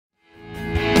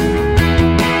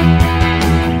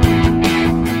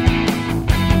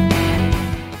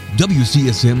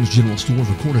WCSM's General Store is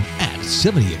recorded at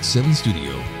 70X7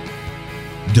 Studio.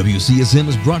 WCSM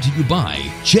is brought to you by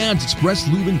Chad's Express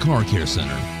Lube and Car Care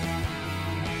Center.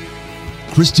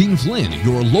 Christine Flynn,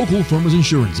 your local Farmers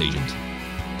Insurance agent.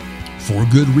 For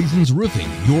Good Reasons Roofing,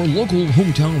 your local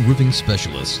hometown roofing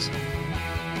specialist.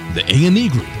 The A&E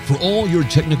Group for all your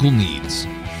technical needs.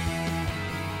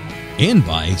 And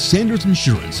by Sanders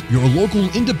Insurance, your local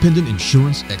independent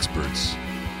insurance experts.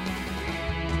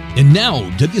 And now,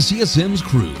 WCSM's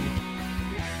crew.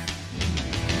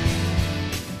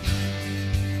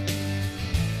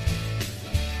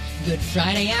 Good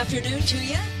Friday afternoon to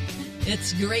you.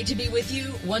 It's great to be with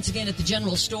you once again at the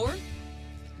General Store.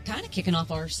 Kind of kicking off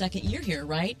our second year here,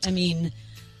 right? I mean,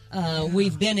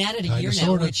 we've been at it a year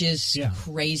now, which is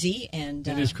crazy. And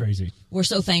it is crazy. We're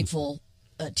so thankful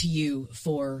to you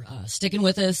for sticking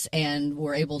with us, and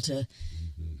we're able to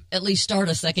at least start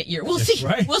a second year. We'll see.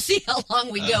 Right. We'll see how long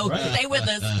we go. Stay with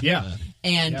us. Yeah.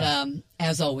 And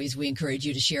as always, we encourage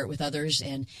you to share it with others.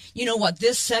 And you know what?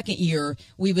 This second year,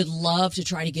 we would love to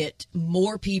try to get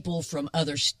more people from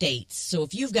other states. So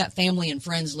if you've got family and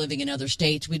friends living in other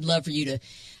states, we'd love for you to,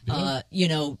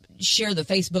 share the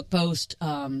Facebook post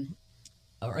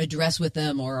or address with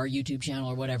them, or our YouTube channel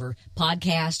or whatever.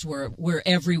 Podcast, we're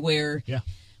everywhere. Yeah.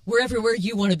 We're everywhere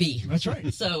you want to be. That's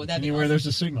right. So that'd be anywhere awesome. There's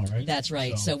a signal, right? That's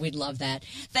right. So we'd love that.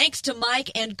 Thanks to Mike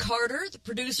and Carter, the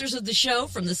producers of the show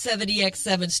from the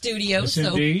 70X7 studio. Yes,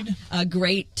 so indeed.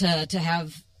 Great to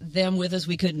have them with us.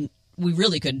 We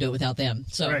really couldn't do it without them.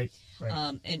 So right.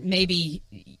 And maybe,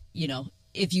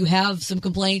 if you have some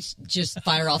complaints, just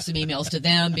fire off some emails to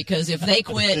them, because if they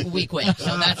quit, we quit.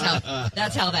 So that's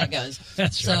how that goes.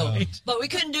 That's right. But we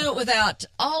couldn't do it without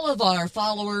all of our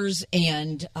followers,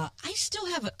 and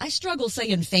I struggle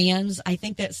saying fans. I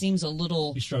think that seems a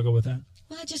little. You struggle with that?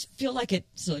 Well, I just feel like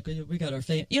it's like we got our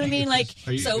fans. You know what I mean? Like,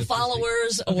 so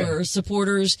followers or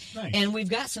supporters, nice. And we've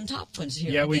got some top ones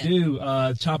here. Yeah, we do.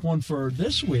 Top one for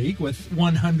this week with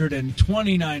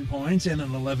 129 points and an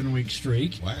 11-week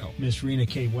streak. Wow. Miss Rena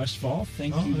K. Westfall.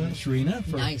 Thank you, Miss Rena,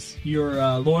 for nice. your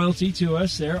loyalty to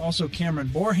us there. Also, Cameron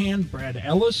Borhand, Brad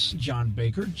Ellis, John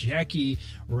Baker, Jackie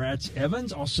Ratz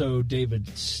Evans, also David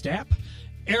Stapp,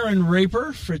 Aaron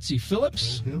Raper, Fritzy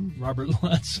Phillips, Robert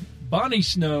Lutz, Bonnie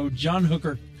Snow, John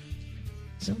Hooker.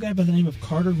 Some guy by the name of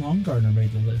Carter Longardner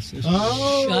made the list. Shut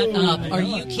up. Are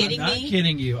you kidding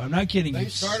me? I'm not kidding you.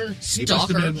 Thanks, Carter.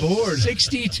 Stalker. He must have been bored.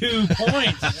 62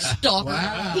 points. Stalker.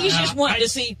 Wow. He's just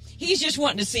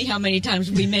wanting to see how many times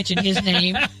we mention his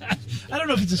name. I don't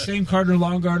know if it's the same Carter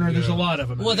Longardner. Yeah. There's a lot of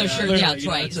them. Well, there's sure. Yeah, that's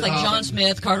right. It's like John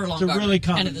Smith, Carter Longardner. It's a really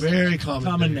common, very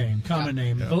common name. Common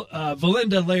name. Yeah.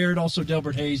 Valinda Laird, also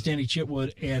Delbert Hayes, Danny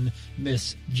Chitwood, and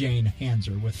Miss Jane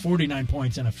Hanser with 49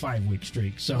 points and a 5-week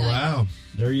streak. So wow,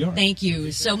 there you are. Thank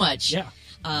you so much. Yeah.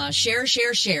 Share,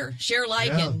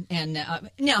 like, and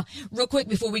now, real quick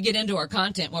before we get into our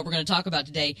content, what we're going to talk about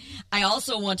today, I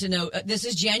also want to know, this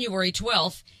is January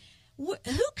 12th. Who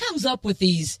comes up with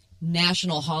these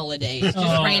national holidays?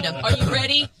 Just random. Are you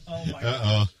ready? Oh, my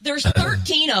God. There's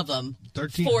 13 of them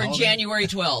 13 for holidays? January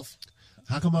 12th.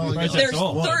 How come all There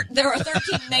are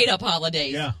 13 made-up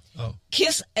holidays. Yeah. Oh.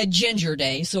 Kiss a Ginger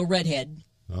Day, so redhead.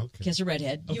 Okay. Kiss a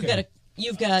redhead. Okay.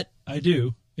 You've got. I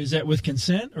do. Is that with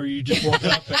consent, or you just walk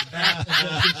up?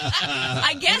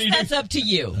 I guess that's up to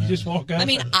you. You just walk up. I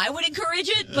mean, I would encourage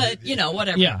it, but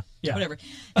whatever. Yeah. Whatever.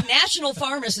 National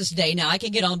Pharmacist Day. Now I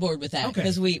can get on board with that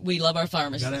because we love our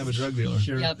pharmacists. Gotta have a drug dealer.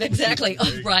 Sure. Yeah, exactly.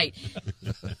 Right.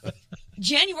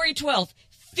 January 12th,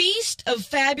 Feast of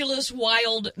Fabulous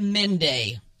Wild Men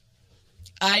Day.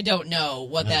 I don't know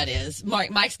what that is.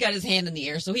 Mike's got his hand in the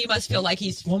air, so he must feel like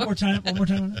he's. One more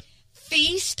time.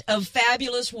 Feast of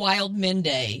Fabulous Wild Men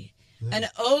Day. An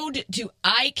ode to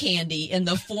eye candy in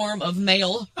the form of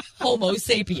male Homo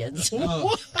sapiens.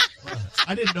 Oh,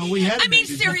 I didn't know we had. I mean,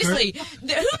 seriously, who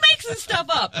makes this stuff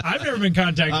up? I've never been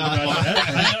contacted about that.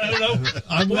 I don't know.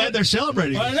 I'm glad they're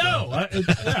celebrating. I know.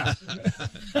 Yeah.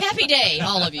 Happy day,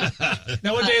 all of you.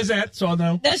 Now, what day is that? So I'll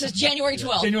know. This is January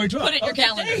 12th. January 12th. Put it in your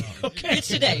calendar. Okay. It's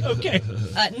today. Okay.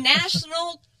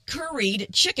 National Curried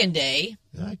Chicken Day.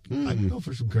 I can go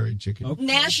for some curried chicken. Okay.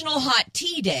 National Hot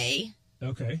Tea Day.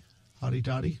 Okay. Hotty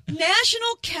toddy.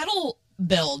 National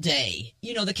Kettlebell Day.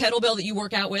 You know the kettlebell that you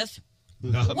work out with?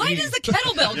 Why does the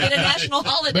kettlebell get a national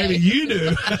holiday? Maybe you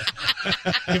do.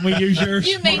 Can we use yours?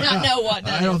 You may not know what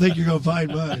that I don't think you're going to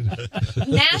find mine.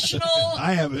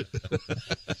 I have it.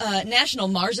 National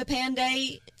Marzipan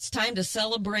Day. It's time to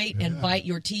celebrate and bite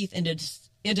your teeth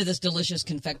into this delicious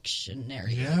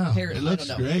confectionery. Yeah, it looks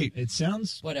great. It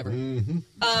sounds whatever.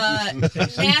 Mm-hmm.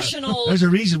 National. There's a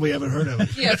reason we haven't heard of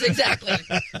it. Yes, exactly.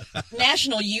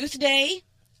 National Youth Day.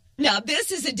 Now,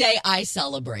 this is a day I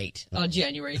celebrate on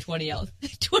January 20th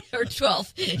or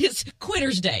 12th. It's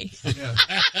Quitter's Day. Yeah.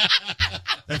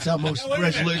 That's how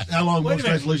long most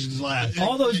resolutions last.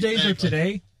 All those days are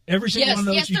today. Every single one of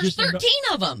those. Yes, there's 13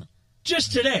 of them.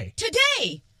 Just today.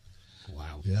 Today.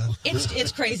 Wow. Yeah.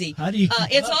 It's crazy. How do you?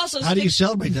 It's also How do you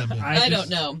celebrate that? I don't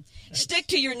know. Stick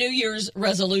to your New Year's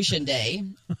resolution day.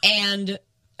 And,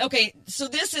 okay, so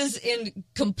this is in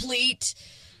complete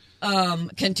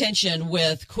contention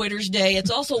with Quitter's Day. It's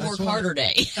also Work Harder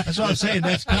Day. That's what I'm saying.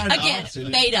 That's kind of Again,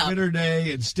 opposite. made up. Quitter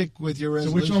Day and stick with your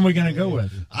resolution. So which one are we going to go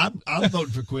with? I'm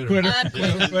voting for Quitter. Quitter.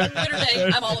 Quitter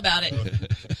Day. I'm all about it.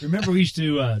 Remember we used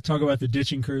to talk about the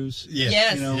ditching crews?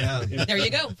 Yes. There you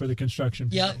go. For the construction.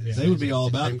 Yep. Yeah. They would be all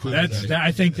about Quitter Day.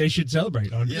 I think they should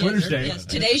celebrate on Quitter's Day. Yes,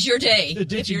 today's your day. The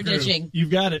ditching if you're crew. ditching.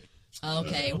 You've got it.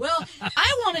 Okay. Well,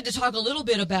 I wanted to talk a little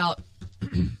bit about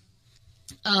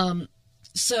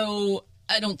so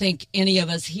I don't think any of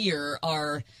us here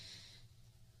are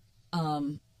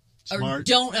or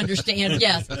don't understand.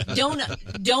 Yes,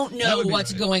 don't know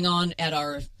what's going on at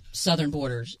our southern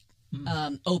borders,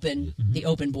 the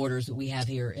open borders that we have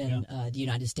here in the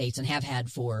United States and have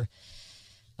had for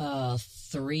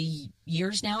 3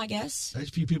 years now, I guess. There's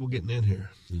a few people getting in here.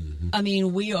 Mm-hmm. I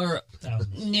mean, we are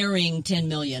Thousands. nearing 10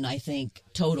 million, I think,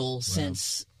 total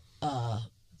since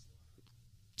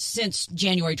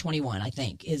January 21. I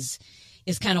think is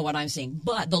kind of what I'm seeing.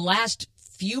 But the last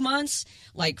few months,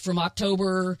 like from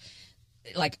October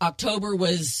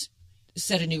was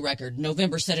set a new record.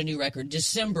 November set a new record.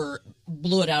 December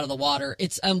blew it out of the water.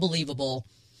 It's unbelievable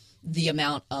the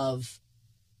amount of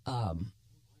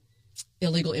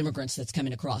illegal immigrants that's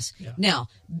coming across. Yeah. Now,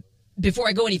 before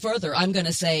I go any further, I'm going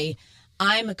to say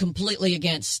I'm completely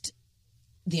against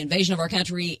the invasion of our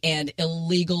country and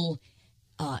illegal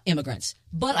immigrants.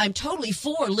 But I'm totally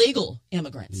for legal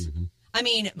immigrants. Mm-hmm. I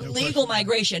mean, legal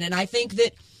migration. And I think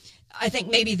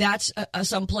maybe that's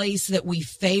some place that we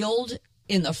failed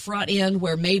in the front end,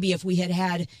 where maybe if we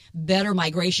had better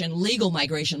legal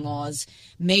migration laws,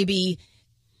 maybe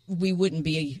we wouldn't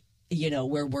be,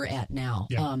 where we're at now.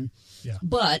 Yeah.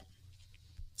 But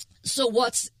so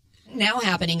what's now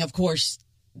happening, of course,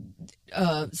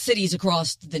 cities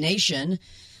across the nation,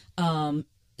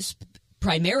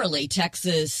 primarily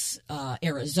Texas,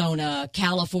 Arizona,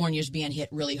 California is being hit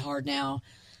really hard now.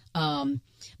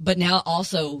 But now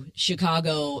also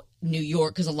Chicago, New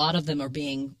York, because a lot of them are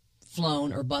being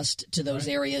flown or bused to those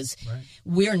areas. Right.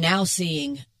 We're now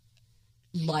seeing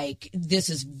like this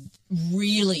is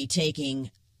really taking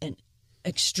an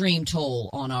extreme toll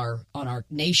on our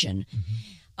nation.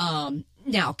 Mm-hmm.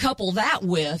 Now, couple that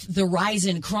with the rise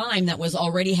in crime that was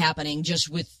already happening just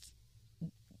with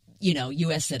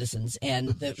U.S. citizens and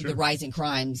the rising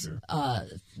crimes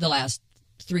the last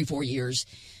 3-4 years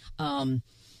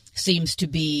seems to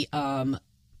be a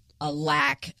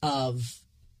lack of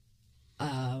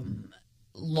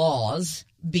laws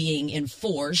being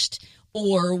enforced,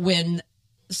 or when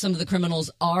some of the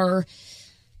criminals are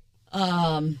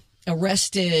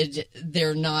arrested,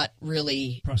 they're not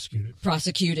really prosecuted.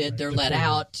 Right. They're let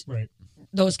out. Right.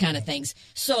 Those kind of things.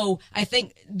 So I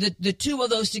think the two of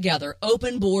those together,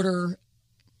 open border,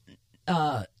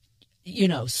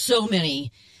 so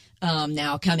many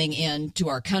now coming into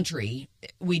our country,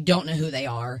 we don't know who they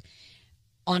are.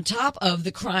 On top of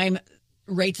the crime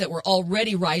rates that were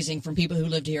already rising from people who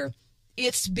lived here,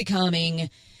 it's becoming,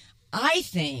 I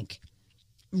think,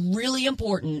 really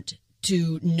important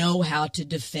to know how to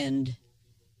defend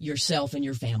yourself and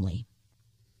your family.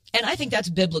 And I think that's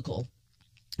biblical.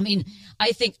 I mean,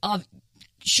 I think,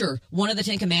 sure, one of the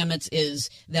 10 Commandments is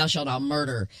thou shalt not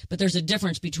murder, but there's a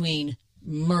difference between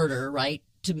murder, right?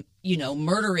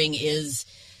 Murdering is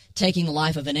taking the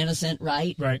life of an innocent,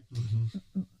 right? Right.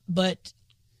 Mm-hmm. But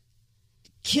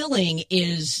killing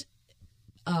is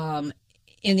in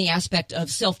the aspect of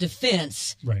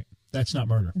self-defense. Right. That's not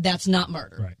murder. That's not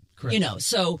murder. Right. Correct.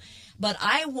 But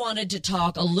I wanted to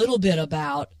talk a little bit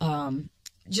about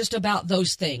just about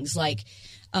those things. Like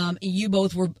you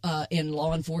both were in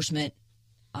law enforcement.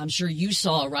 I'm sure you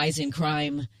saw a rise in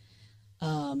crime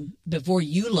before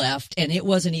you left, and it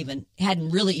hadn't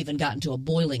really even gotten to a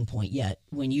boiling point yet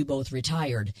when you both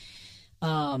retired.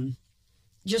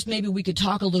 Just maybe we could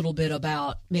talk a little bit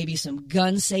about maybe some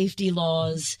gun safety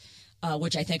laws,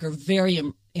 which I think are very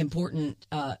important,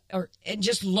 and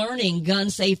just learning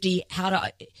gun safety.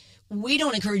 We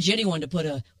don't encourage anyone to put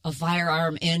a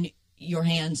firearm in your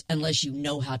hands unless you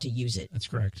know how to use it. That's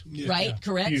correct. Yeah. Right? Yeah.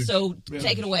 Correct? Huge. So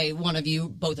take it away, one of you,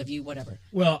 both of you, whatever.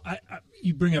 Well,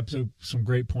 you bring up some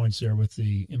great points there with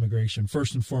the immigration.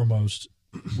 First and foremost,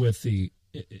 with the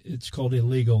it's called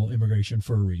illegal immigration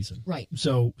for a reason. Right.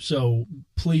 So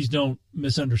please don't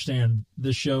misunderstand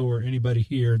this show or anybody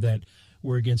here that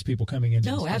we're against people coming into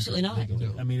this country absolutely not. legally.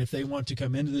 No. I mean, if they want to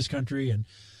come into this country and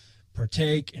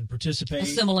partake and participate,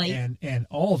 assimilate, and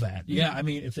all that, yeah. I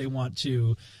mean, if they want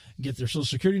to get their Social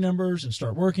Security numbers and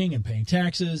start working and paying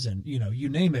taxes and, you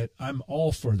name it, I'm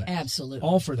all for that. Absolutely.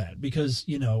 All for that because,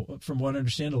 from what I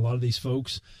understand, a lot of these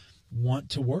folks want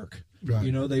to work. Right.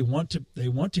 They want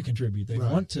to contribute. They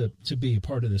Right. want to be a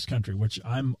part of this country, which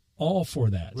I'm all for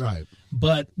that. Right.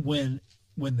 But when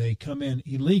they come in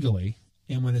illegally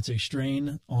and when it's a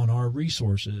strain on our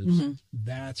resources,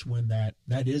 that's when that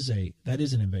is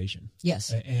an invasion.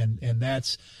 Yes. And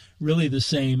that's really the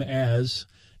same as,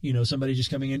 somebody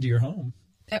just coming into your home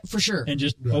For sure. and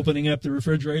just opening up the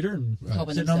refrigerator and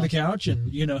Helping sitting on the themselves. couch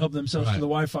and help themselves to the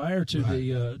Wi-Fi or to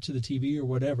the TV or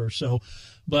whatever. So,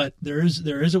 but there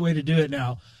is a way to do it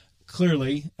now.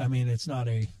 Clearly, I mean, it's not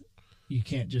you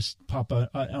can't just pop on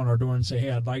our door and say,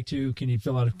 "Hey, I'd like to. Can you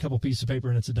fill out a couple pieces of paper?"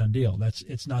 and it's a done deal.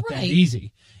 It's not that Right.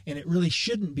 easy, and it really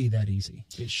shouldn't be that easy.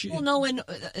 It should. Well, no, and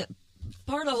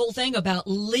part of the whole thing about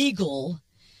legal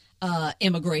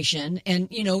immigration, and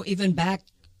even back,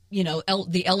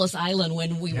 the Ellis Island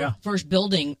when we were first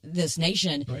building this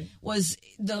nation, was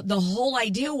the whole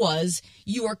idea was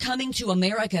you are coming to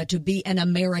America to be an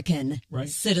American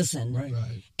citizen, Right.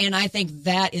 and I think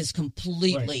that is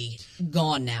completely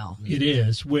gone now. It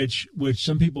is, which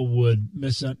some people would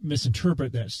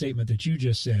misinterpret that statement that you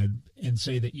just said and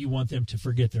say that you want them to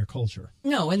forget their culture.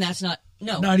 No, and that's not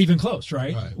even close,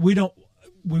 right? Right.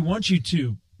 We want you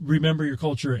to remember your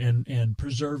culture and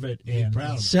preserve it and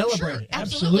proud of it. celebrate Sure, it.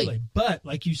 absolutely. But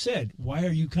like you said, why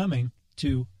are you coming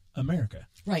to America?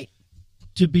 right.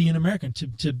 To be an American,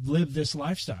 to live this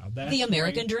lifestyle. That's The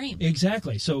American why- dream.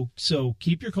 Exactly. So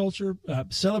keep your culture,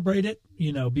 celebrate it,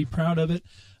 be proud of it,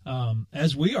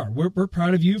 as we are. We're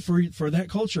proud of you for that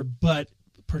culture, but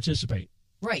participate,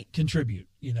 Right. contribute,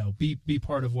 be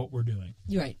part of what we're doing.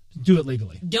 You're right. Do it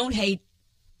legally. Don't hate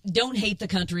the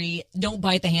country. Don't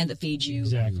bite the hand that feeds you.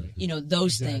 Exactly.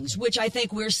 Those things, which I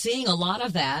think we're seeing a lot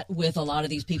of that with a lot of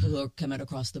these people who are coming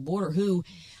across the border who,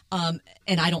 and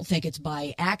I don't think it's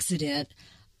by accident.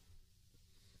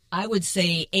 I would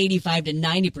say 85 to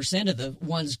 90% of the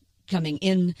ones coming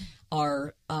in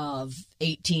are of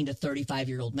 18 to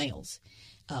 35-year-old males,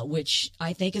 which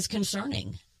I think is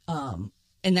concerning. And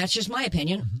that's just my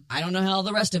opinion. I don't know how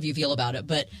the rest of you feel about it,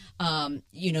 but,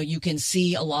 you can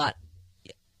see a lot.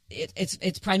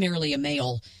 It's primarily a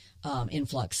male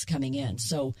influx coming in.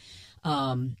 So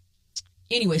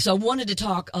anyway, so I wanted to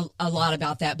talk a lot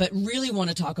about that, but really want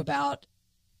to talk about,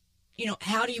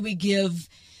 how do we give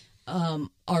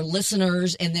our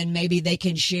listeners, and then maybe they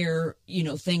can share,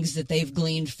 things that they've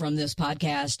gleaned from this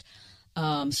podcast,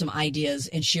 some ideas,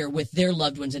 and share with their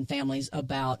loved ones and families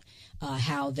about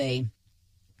how they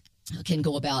can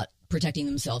go about protecting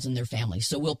themselves and their families.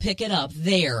 So we'll pick it up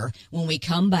there when we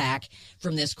come back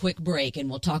from this quick break, and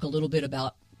we'll talk a little bit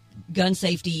about gun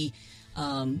safety,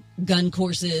 gun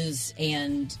courses,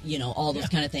 and all those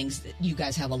kind of things that you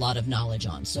guys have a lot of knowledge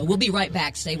on. So we'll be right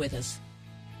back. Stay with us.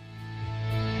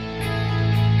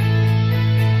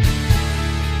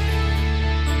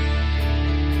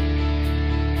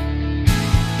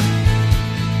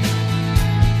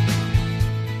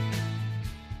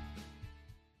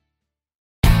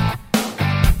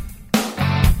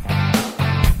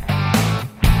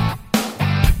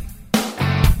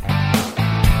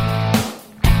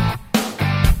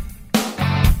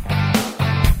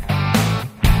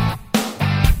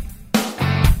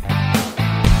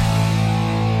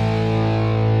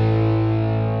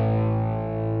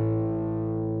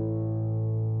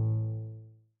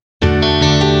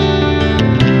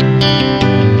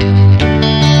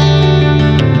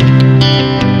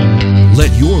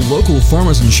 Local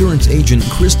Farmers Insurance agent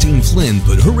Christine Flynn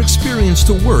put her experience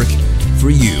to work for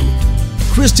you.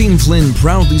 Christine Flynn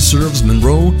proudly serves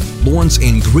Monroe, Lawrence,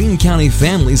 and Greene County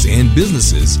families and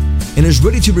businesses and is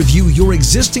ready to review your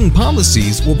existing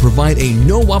policies or provide a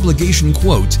no-obligation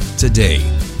quote today.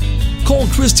 Call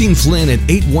Christine Flynn at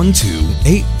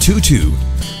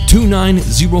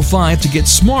 812-822-2905 to get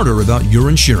smarter about your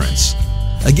insurance.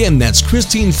 Again, that's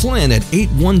Christine Flynn at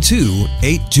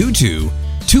 812-822-2905.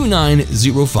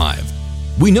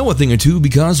 We know a thing or two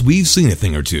because we've seen a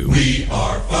thing or two. We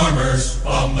are farmers.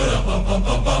 Bum, ba-dum, bum, bum,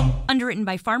 bum, bum. Underwritten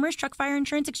by Farmers Truck Fire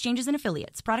Insurance Exchanges and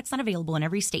Affiliates. Products not available in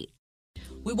every state.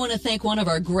 We want to thank one of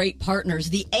our great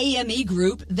partners, the AME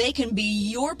Group. They can be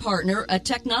your partner, a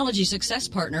technology success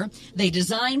partner. They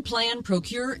design, plan,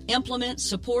 procure, implement,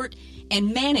 support,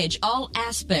 and manage all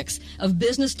aspects of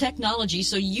business technology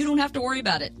so you don't have to worry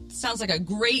about it. Sounds like a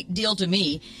great deal to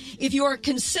me. If you are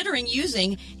considering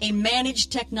using a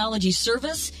managed technology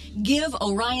service, give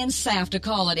Orion Saft a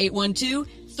call at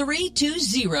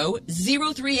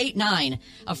 812-320-0389.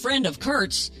 A friend of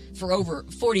Kurt's for over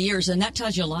 40 years, and that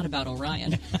tells you a lot about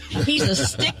Orion. He's a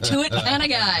stick-to-it kind of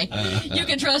guy. You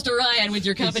can trust Orion with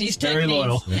your company's tech very needs.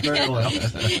 loyal, very loyal.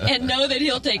 And know that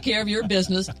he'll take care of your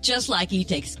business just like he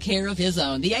takes care of his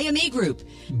own. The AME Group.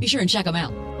 Be sure and check them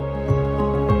out.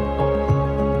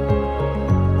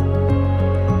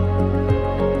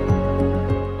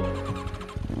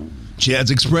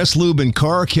 Chad's Express Lube and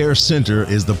Car Care Center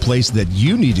is the place that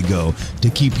you need to go to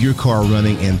keep your car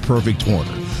running in perfect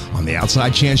order. On the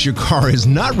outside chance your car is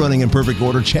not running in perfect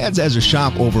order, Chad's has a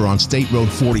shop over on State Road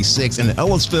 46 in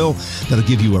Ellisville that'll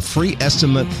give you a free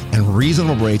estimate and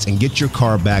reasonable rates and get your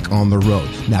car back on the road.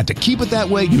 Now, to keep it that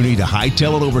way, you need to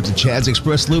hightail it over to Chad's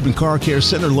Express Lube and Car Care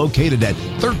Center located at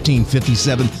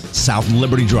 1357 South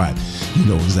Liberty Drive. You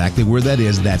know exactly where that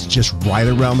is. That's just right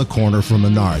around the corner from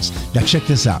Menards. Now, check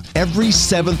this out. Every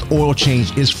 7th oil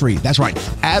change is free. That's right.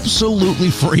 Absolutely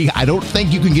free. I don't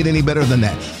think you can get any better than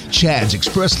that. Chad's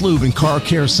Express Lube and Car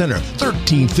Care Center,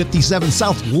 1357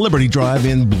 South Liberty Drive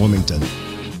in Bloomington.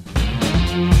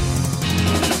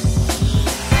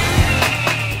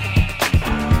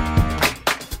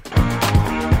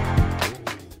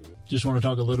 Just want to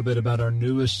talk a little bit about our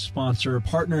newest sponsor,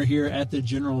 partner here at the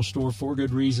General Store, For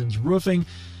Good Reasons Roofing.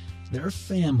 They're a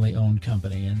family-owned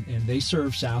company, and they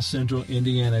serve South Central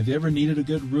Indiana. If you ever needed a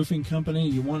good roofing company,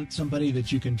 you want somebody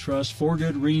that you can trust, For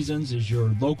Good Reasons is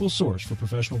your local source for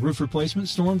professional roof replacement,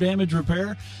 storm damage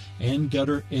repair, and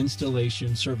gutter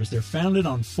installation service. They're founded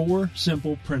on 4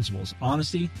 simple principles: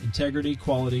 honesty, integrity,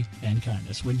 quality, and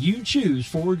kindness. When you choose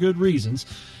For Good Reasons,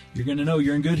 you're going to know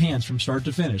you're in good hands from start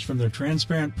to finish. From their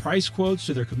transparent price quotes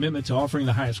to their commitment to offering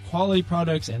the highest quality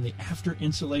products and the after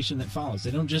installation that follows.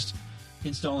 They don't just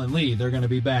install and leave. They're going to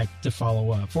be back to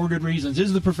follow up. For Good Reasons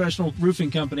is the professional roofing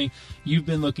company you've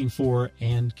been looking for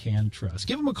and can trust.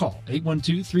 Give them a call,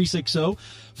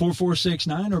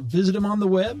 812-360-4469, or visit them on the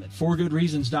web at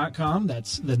forgoodreasons.com.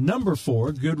 That's the number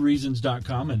 4,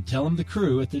 goodreasons.com, and tell them the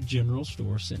crew at the General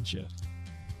Store sent you.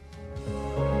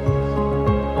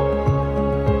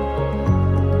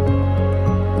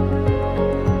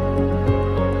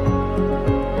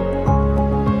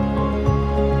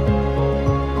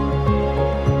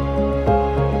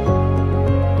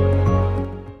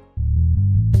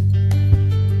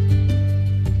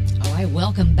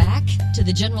 Welcome back to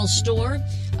the General Store.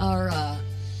 Our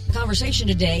conversation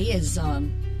today is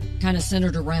kind of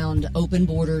centered around open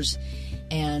borders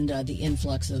and the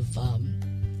influx of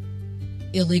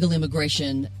illegal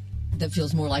immigration that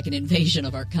feels more like an invasion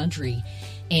of our country.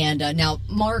 And now,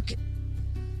 Mark,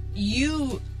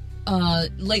 you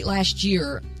late last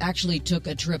year actually took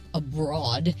a trip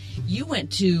abroad. You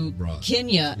went to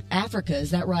Kenya, Africa,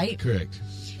 is that right? Correct.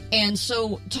 And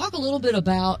so talk a little bit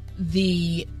about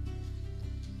the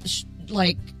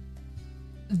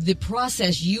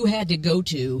process you had to go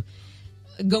through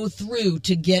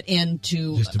to get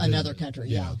into another country.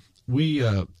 Yeah. We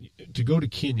to go to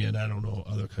Kenya, and I don't know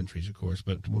other countries, of course,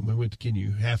 but when we went to Kenya,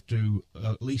 you have to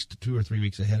at least 2 or 3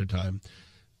 weeks ahead of time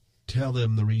tell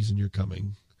them the reason you're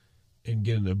coming and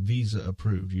getting a visa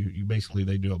approved. You basically,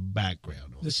 they do a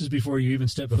background. This is before you even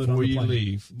step foot on the plane. Before you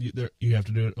leave, you have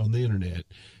to do it on the internet.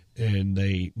 And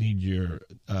they need your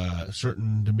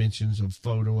certain dimensions of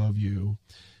photo of you,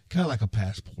 kind of like a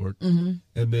passport. Mm-hmm.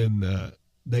 And then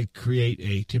they create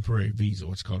a temporary visa,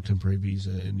 what's called a temporary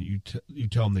visa, and you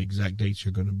tell them the exact dates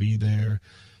you're going to be there,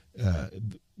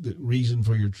 the reason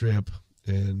for your trip,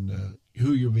 and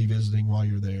who you'll be visiting while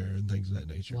you're there, and things of that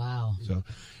nature. Wow! So,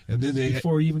 and then they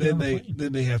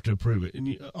have to approve it.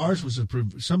 And ours was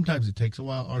approved. Sometimes it takes a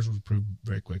while. Ours was approved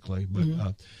very quickly,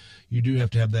 but you do have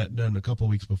to have that done a couple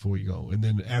of weeks before you go. And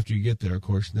then after you get there, of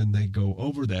course, then they go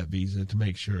over that visa to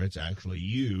make sure it's actually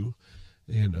you.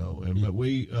 But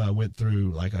we went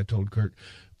through, like I told Kurt,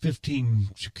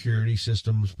 15 security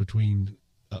systems between.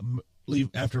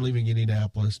 After leaving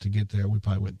Indianapolis to get there, we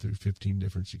probably went through 15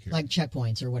 different security. Like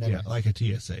checkpoints or whatever. Yeah, like a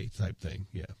TSA type thing,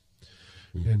 yeah.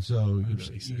 And so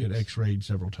you get x-rayed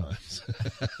several times.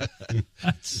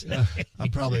 I'm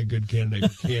probably a good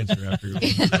candidate for cancer after.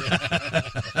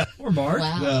 Or Mark.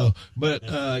 Wow. No, but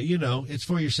it's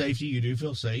for your safety. You do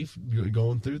feel safe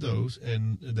going through those,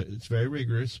 and it's very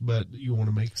rigorous. But you want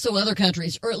to make So other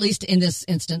countries, or at least in this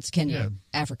instance, Kenya,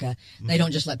 Africa, they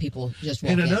don't just let people just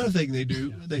walk And in. another thing they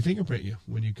do, they fingerprint you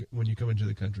when you come into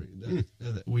the country.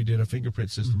 We did a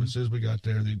fingerprint system. As soon as we got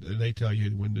there, they tell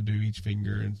you when to do each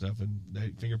finger and stuff, and they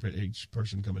fingerprint each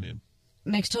person coming in.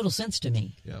 Makes total sense to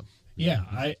me. Yeah. Yeah,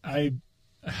 I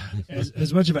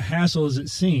as much of a hassle as it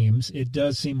seems, it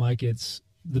does seem like it's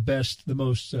the best, the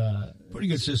most Pretty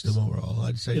good system overall,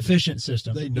 I'd say. efficient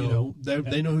system. They know,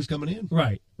 they know who's coming in.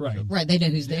 Right. Right, they know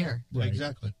who's there. Right.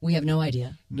 Exactly. We have no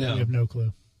idea. No. We have no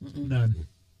clue. None.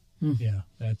 Yeah,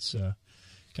 that's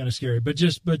kind of scary. But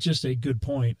just a good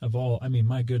point of all. I mean,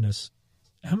 my goodness,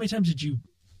 how many times did you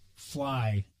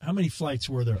fly? How many flights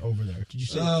were there over there? Did you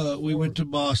say? We went to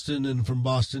Boston, and from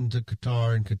Boston to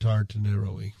Qatar, and Qatar to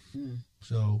Nairobi.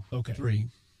 So 3.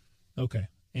 Okay,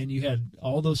 and you had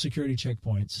all those security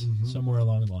checkpoints somewhere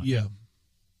along the line. Yeah.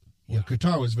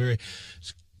 Qatar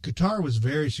was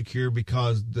very secure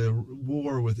because the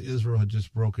war with Israel had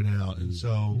just broken out, and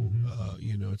so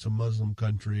it's a Muslim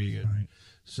country, and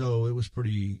so it was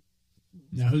pretty.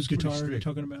 Now, who's pretty Qatar strict.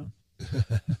 talking about?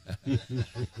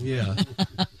 Yeah,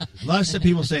 a lot of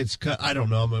people say it's I don't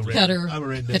know. I'm a Qatar,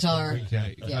 Qatar,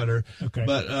 Qatar. Okay,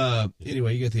 but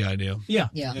anyway, you get the idea.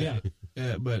 Yeah.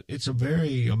 But it's a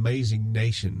very amazing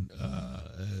nation.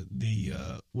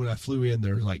 When I flew in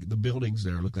there, like the buildings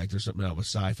there look like there's something out of a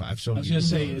sci-fi. I was going to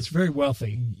say it's very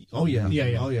wealthy. Oh yeah,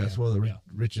 Yeah. Oh yeah, it's one of the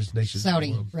richest nations. Saudi,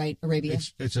 in the world. right? Arabia.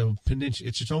 It's a peninsula.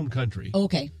 It's its own country.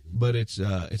 Okay. But it's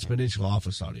peninsula off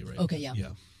of Saudi Arabia. Okay, yeah.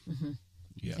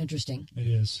 Yeah. Interesting. It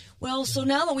is. Well, so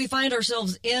now that we find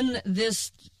ourselves in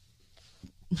this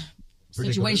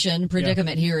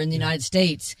predicament here in the United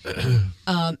States,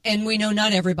 and we know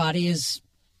not everybody is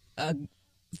a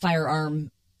firearm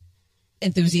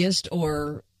enthusiast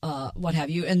or what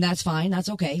have you, and that's fine, that's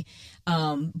okay.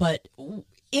 But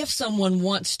if someone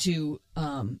wants to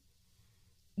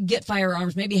get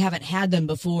firearms, maybe haven't had them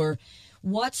before,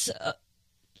 what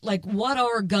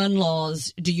are gun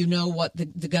laws? Do you know what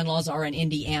the gun laws are in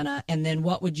Indiana? And then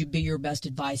what would be your best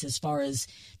advice as far as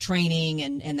training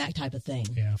and that type of thing?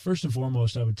 Yeah, first and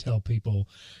foremost, I would tell people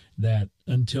that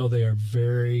until they are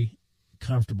very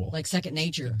comfortable, Like second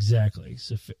nature. exactly,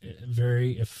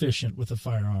 very efficient with a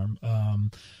firearm,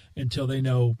 until they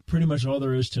know pretty much all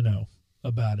there is to know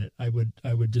about it, I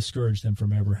would discourage them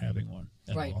from ever having one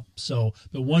at Right. all. So,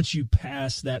 but once you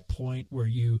pass that point where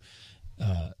you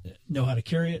know how to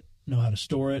carry it, know how to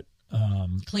store it,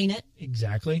 Clean it.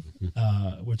 exactly,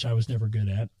 which I was never good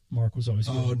at. Mark was always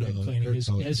good at cleaning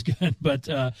his gun. But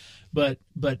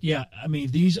yeah, I mean,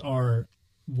 these are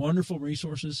wonderful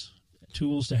resources,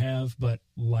 tools to have, but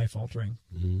life altering,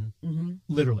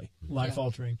 literally life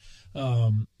altering.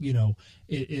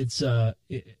 It's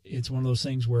one of those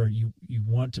things where you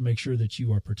want to make sure that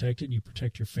you are protected, you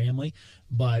protect your family,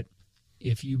 but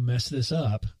if you mess this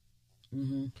up,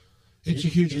 It's a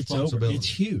huge it's responsibility. over.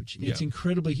 It's huge. It's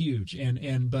incredibly huge.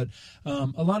 But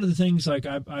a lot of the things, like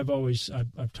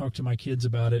I've talked to my kids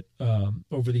about it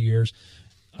over the years.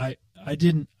 I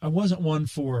wasn't one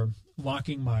for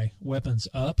locking my weapons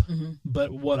up,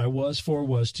 but what I was for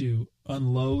was to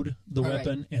unload the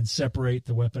weapon and separate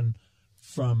the weapon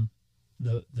from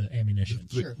the ammunition.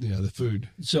 Sure. Yeah, the food.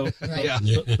 So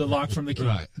the lock from the key,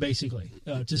 Right. basically,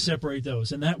 to separate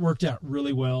those. And that worked out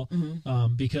really well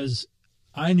because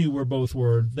I knew where both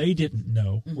were. They didn't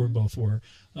know where both were.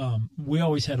 We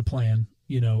always had a plan,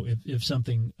 if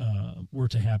something were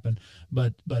to happen.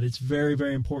 But it's very,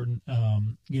 very important,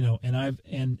 and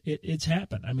it's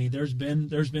happened. I mean, there's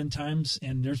been times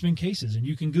and there's been cases, and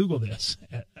you can Google this,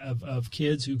 of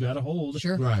kids who got a hold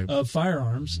Right. of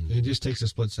firearms. It just takes a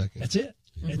split second. That's it.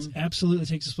 It absolutely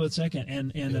takes a split second,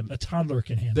 and a toddler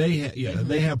can handle it. They have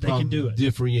They problems can do it.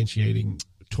 differentiating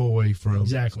toy from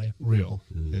Exactly. real.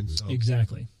 And so,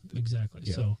 Exactly.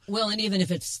 So Well, and even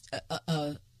if it's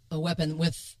a weapon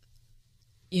with,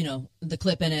 the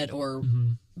clip in it or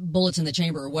bullets in the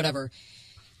chamber or whatever,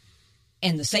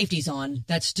 and the safety's on,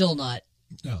 that's still not.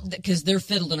 No. Because they're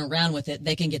fiddling around with it,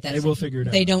 they can get that. They will figure it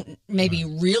out. They don't maybe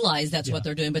realize that's what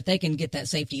they're doing, but they can get that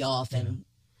safety off. And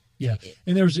yeah,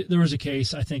 and there was a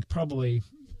case, I think probably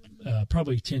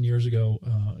 10 years ago.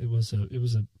 It was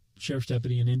a sheriff's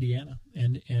deputy in Indiana,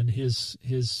 and his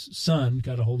son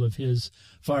got a hold of his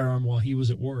firearm while he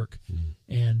was at work,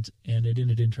 and it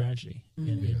ended in tragedy.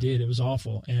 And it did. It was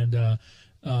awful. And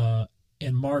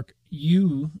Mark,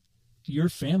 your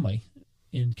family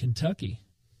in Kentucky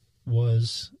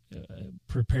was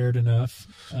prepared enough.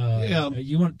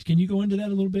 Can you go into that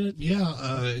a little bit?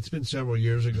 Yeah, it's been several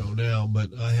years ago now,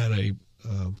 but I had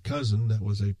cousin that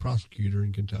was a prosecutor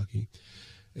in Kentucky,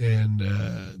 and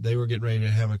they were getting ready to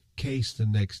have a case the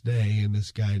next day, and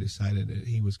this guy decided that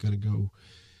he was going to go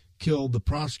kill the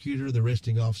prosecutor, the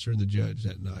arresting officer, and the judge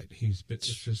that night.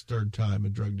 It's his third time a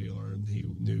drug dealer, and he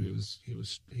knew he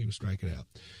was striking out.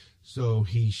 So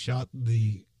he shot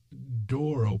the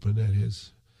door open at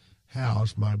his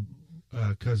house. My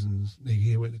cousin's,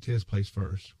 he went to his place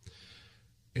first,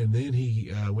 and then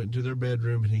he went into their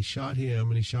bedroom and he shot him,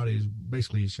 and he shot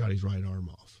his right arm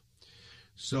off.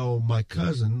 So my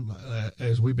cousin,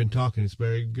 as we've been talking, it's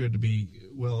very good to be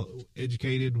well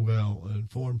educated, well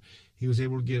informed. He was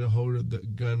able to get a hold of the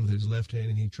gun with his left hand,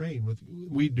 and he trained with.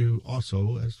 We do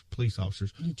also as police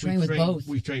officers. You train with both.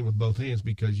 We train with both hands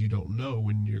because you don't know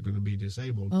when you're going to be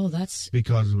disabled. Oh, that's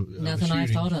because of nothing I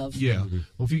thought of. Yeah.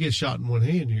 Well, if you get shot in one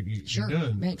hand, you're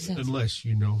done. Makes sense. Unless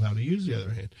you know how to use the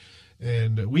other hand.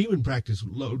 And we even practice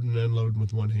loading and unloading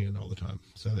with one hand all the time.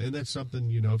 So, and that's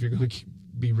something, if you're going to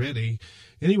be ready.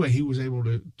 Anyway, he was able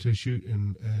to shoot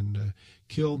and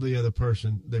kill the other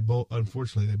person.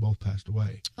 Unfortunately, they both passed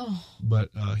away. Oh. But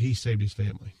he saved his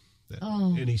family.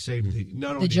 And he saved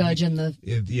the judge and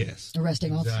the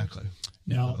arresting officer. Exactly.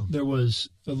 Now, there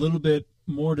was a little bit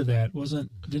more to that.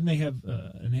 Didn't they have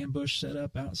an ambush set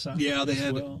up outside? Yeah, they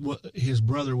had. Well, his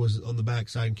brother was on the back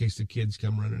side in case the kids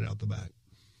come running out the back.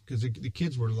 Because the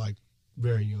kids were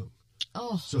very young.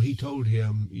 Oh. So he told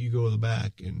him, you go to the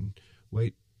back and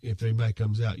wait. If anybody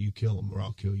comes out, you kill them or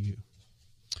I'll kill you.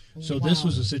 So this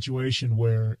was a situation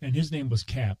where, and his name was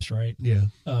Caps, right? Yeah.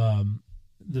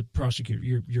 The prosecutor,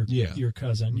 your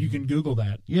cousin. Mm-hmm. You can Google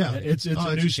that. Yeah. It's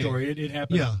a news story. It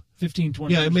happened 15,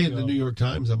 20 years ago. Yeah, it made ago. the New York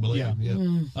Times, I believe.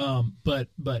 Yeah.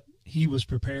 But he was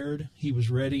prepared. He was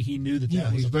ready. He knew that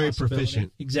was he's a very possibility.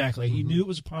 proficient. Exactly. He knew it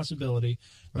was a possibility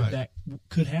that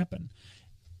could happen.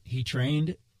 He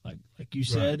trained, like you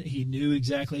said. Right. He knew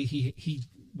exactly. He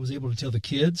was able to tell the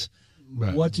kids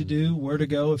what to do, where to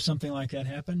go if something like that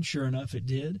happened. Sure enough, it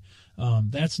did.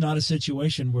 That's not a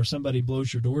situation where somebody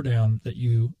blows your door down that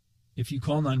if you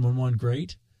call 911,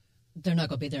 great. They're not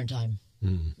going to be there in time.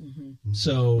 Mm-hmm. Mm-hmm.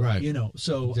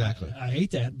 So, exactly. I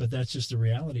hate that, but that's just the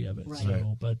reality of it. Right.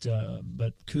 So,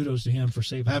 but kudos to him for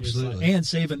saving Absolutely. his life. And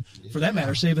saving, for that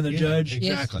matter, saving the judge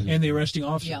and the arresting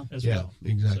officer as well.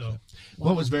 Exactly. So,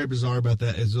 what was very bizarre about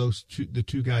that is the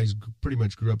two guys pretty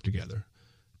much grew up together.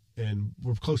 And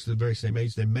were close to the very same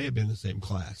age. They may have been in the same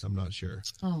class. I'm not sure.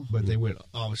 Oh. But they went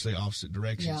obviously opposite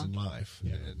directions in life.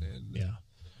 Yeah. And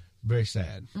very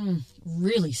sad.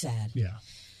 Really sad. Yeah.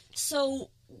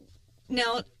 So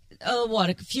now,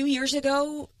 a few years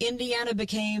ago, Indiana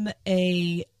became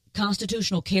a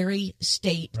constitutional carry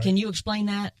state. Right. Can you explain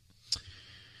that?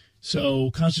 So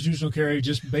constitutional carry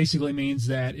just basically means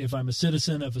that if I'm a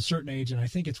citizen of a certain age, and I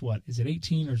think it's is it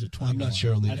 18 or is it 21? I'm not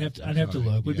sure. I'd have to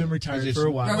look. We've been retired for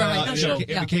a while. Right.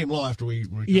 It became law after we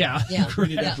retired. Yeah. We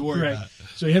didn't have to worry about it.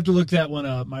 So you have to look that one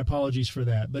up. My apologies for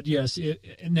that. But yes,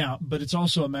 but it's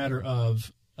also a matter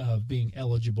of being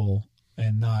eligible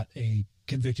and not a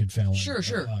convicted felon. Sure.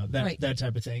 That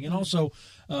type of thing. And also,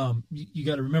 you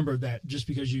got to remember that just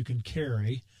because you can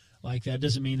carry like that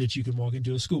doesn't mean that you can walk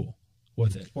into a school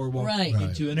with it, or walk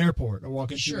into an airport, or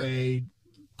walk into a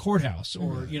courthouse,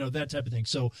 or that type of thing.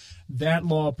 So that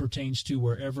law pertains to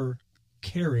wherever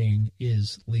carrying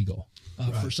is legal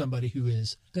for somebody who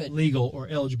is legal or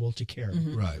eligible to carry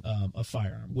a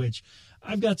firearm. Which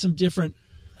I've got some different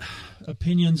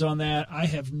opinions on that. I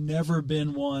have never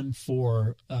been one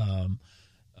for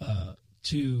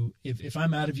if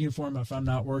I'm out of uniform, if I'm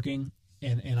not working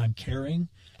and I'm carrying,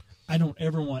 I don't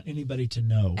ever want anybody to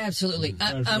know. Absolutely.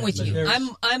 I'm with you.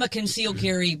 I'm a concealed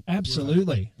carry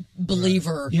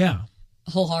believer. Yeah.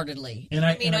 Wholeheartedly. And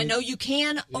I know you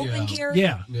can open carry,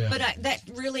 but that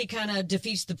really kind of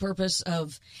defeats the purpose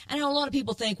of. I know a lot of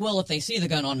people think, well, if they see the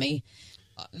gun on me,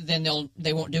 then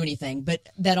they won't do anything. But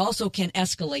that also can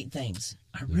escalate things.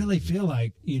 I really feel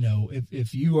like,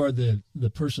 if you are the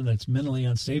person that's mentally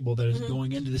unstable that is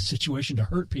going into this situation to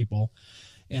hurt people,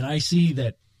 and I see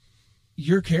that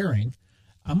you're carrying,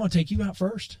 I'm going to take you out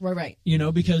first. Right.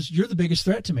 Because you're the biggest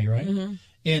threat to me, right?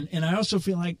 Mm-hmm. And I also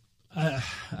feel like, I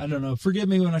don't know, forgive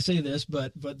me when I say this,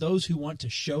 but those who want to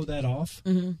show that off,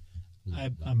 I'm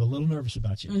a little nervous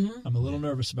about you. Mm-hmm. I'm a little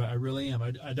nervous about. I really am.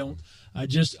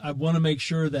 I want to make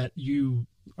sure that you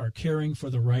are caring for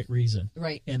the right reason,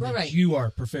 right? And that you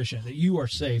are proficient, that you are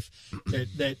safe,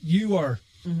 that you are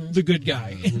the good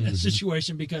guy in that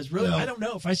situation. Because really, I don't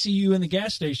know if I see you in the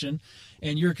gas station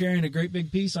and you're carrying a great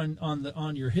big piece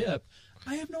on your hip.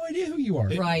 I have no idea who you are.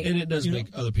 Right. And it does make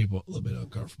other people a little bit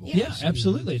uncomfortable. Yeah,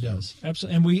 absolutely it does.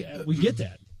 Absolutely. And we get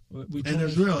that. And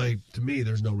there's really, to me,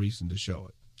 there's no reason to show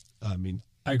it. I mean,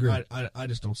 I agree. I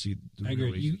just don't see the I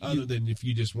agree. reason, other than if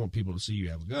you just want people to see you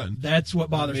have a gun. That's what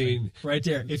bothers me right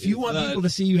there. If you want people to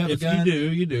see you have a gun.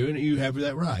 If you do, and you have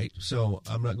that right. So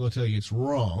I'm not going to tell you it's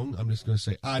wrong. I'm just going to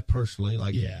say I personally,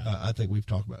 I think we've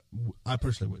talked about, I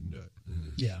personally wouldn't do it.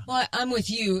 Yeah. Well, I'm with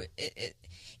you.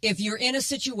 If you're in a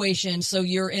situation, so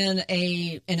you're in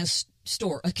a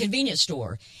store, a convenience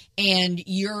store, and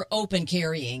you're open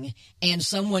carrying, and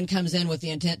someone comes in with the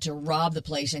intent to rob the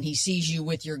place, and he sees you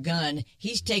with your gun,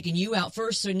 he's taking you out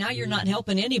first, so now you're not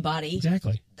helping anybody.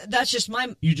 Exactly. That's just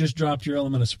You just dropped your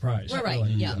element of surprise. Right,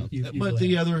 really. yeah. But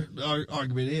the other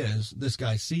argument is this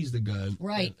guy sees the gun,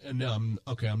 right? And now I'm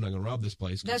not going to rob this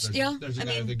place. There's a guy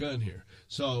with a gun here,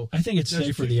 so I think it's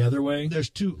safer the other way.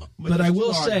 There's two, but I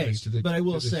will say,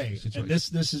 and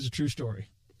this is a true story.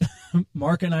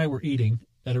 Mark and I were eating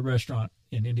at a restaurant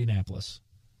in Indianapolis,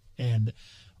 and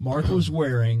Mark was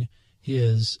wearing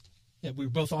we were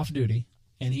both off duty,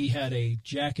 and he had a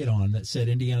jacket on that said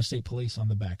Indiana State Police on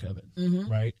the back of it,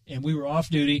 right? And we were off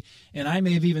duty, and I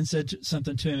may have even said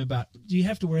something to him about, do you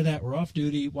have to wear that? We're off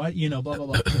duty. Why, blah, blah,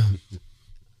 blah.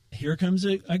 Here comes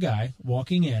a guy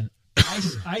walking in.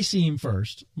 I see him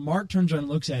first. Mark turns around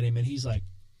and looks at him, and he's like,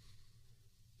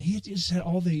 he just had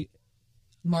all the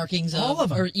markings all of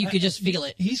them, or you could just feel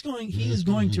it. He is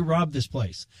going to rob this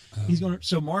place.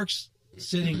 So Mark's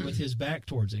sitting with his back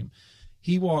towards him.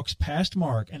 He walks past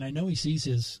Mark, and I know he sees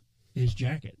his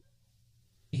jacket.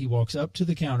 He walks up to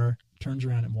the counter, turns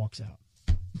around, and walks out.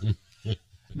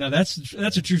 Now that's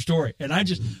a true story, and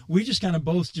we just kind of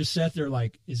both just sat there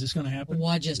like, is this going to happen?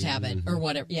 What just happened, or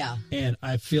whatever? Yeah. And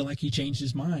I feel like he changed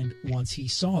his mind once he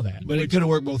saw that. But it could have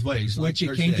worked both ways. Which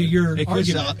it came to your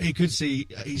argument. He could see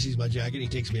he sees my jacket, he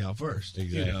takes me out first.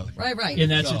 Exactly. Right. In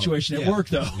that situation, it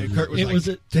worked though. And Kurt was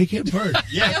take him first.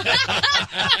 Yeah.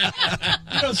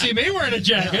 You don't see me wearing a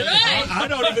jacket. Right. I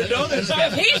don't even know this guy.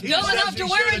 He's dumb enough to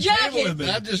wear a jacket.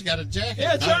 I've just got a jacket.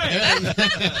 Yeah,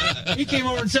 that's right. He came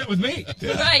over and sat with me.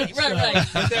 Right.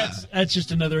 But that's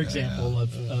just another example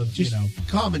of just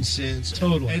common sense.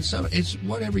 Totally. And it's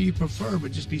whatever you prefer,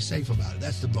 but just be safe about it.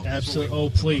 That's the most. Absolutely. Oh,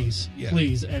 please.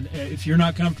 And if you're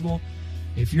not comfortable,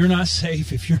 if you're not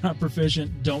safe, if you're not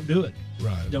proficient, don't do it.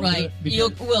 Right. Don't do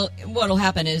it. What'll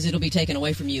happen is it'll be taken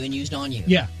away from you and used on you.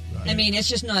 Yeah. Right. I mean, it's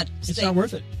just not. It's not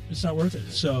worth it. It's not worth it.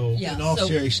 So, yeah, in all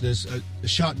seriousness, a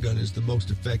shotgun is the most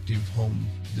effective home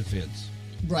defense.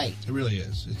 Right. It really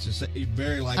is. It's just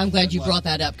very likely. I'm glad you brought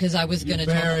that up because I was going to.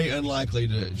 Very unlikely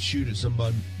to shoot at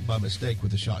somebody by mistake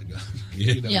with a shotgun.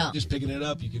 Just picking it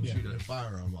up, you can shoot a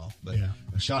firearm off. But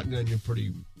a shotgun, you're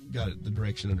pretty got the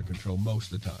direction under control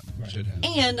most of the time. Right. Should have.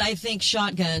 And I think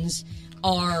shotguns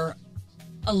are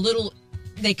a little.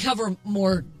 They cover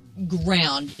more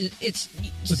ground. It's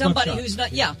with somebody buckshot. Who's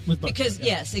not. Yeah. Because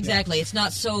yes, exactly. It's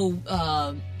not so.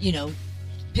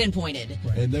 Pinpointed.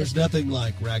 Right. And there's nothing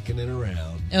like racking it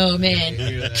around. Oh, man.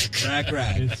 Rack. It's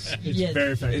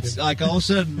very effective. It's like all of a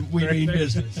sudden we mean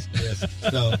business. Yes.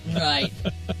 So. Right.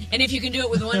 And if you can do it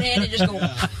with one hand and just go.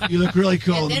 You look really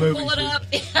cool and in then the movies. Pull it up.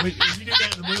 If you do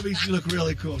that in the movies, you look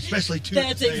really cool, especially two.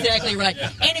 That's exactly right.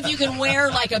 And if you can wear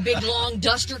like a big long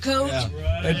duster coat. Yeah.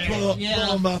 Right. And pull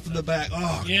them off in the back.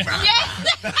 Oh, yeah.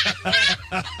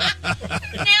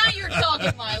 Now you're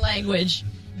talking my language.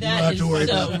 That is so right. You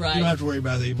don't have to worry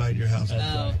about anybody in your house.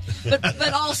 No.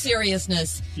 But all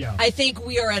seriousness, I think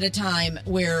we are at a time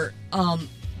where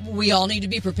we all need to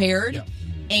be prepared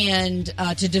and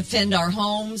to defend our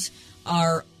homes,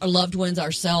 our loved ones,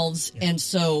 ourselves. And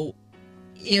so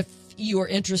if you are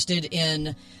interested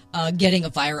in getting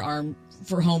a firearm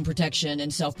for home protection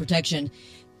and self-protection,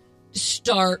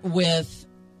 start with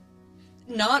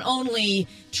not only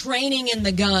training in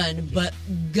the gun, but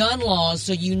gun laws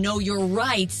so you know your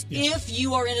rights. If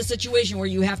you are in a situation where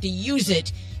you have to use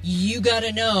it, you got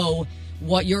to know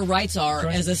what your rights are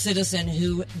as a citizen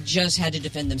who just had to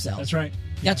defend themselves. That's right.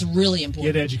 That's really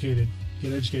important. Get educated.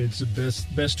 It's the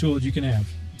best tool that you can have.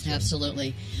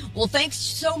 Absolutely. Well, thanks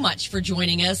so much for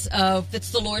joining us. If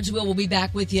it's the Lord's will, we'll be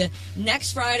back with you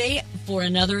next Friday for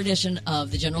another edition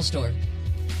of The General Store.